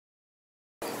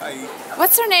Hi.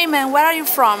 What's your name and where are you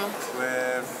from?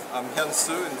 I'm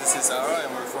HuynSo and this is Ara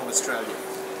and we're from Australia.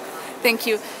 Thank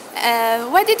you.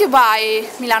 Why did you buy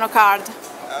MilanoCard?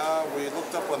 We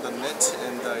looked up on the net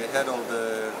and I had all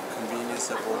the convenience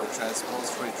of all the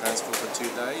transports, free transport for 2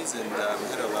 days, and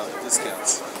had a lot of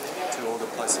discounts to all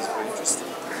the places we're interested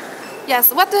in.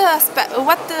 Yes, what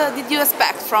did you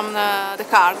expect from the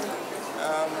card?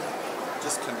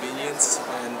 Just convenience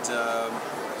and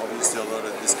obviously a lot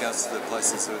of discounts to the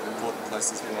places, the important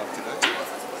places we want to go to.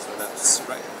 So that's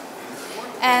great.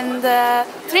 And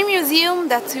 3 museums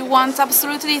that you want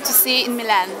absolutely to see in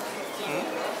Milan.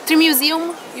 3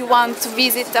 museums you want to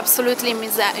visit absolutely in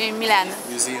Milan.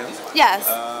 Museum? Yes.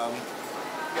 I'm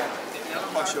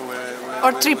not sure where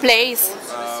Or 3 places.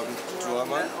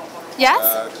 Duomo. Yes.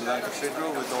 Milan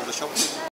Cathedral with all the shops.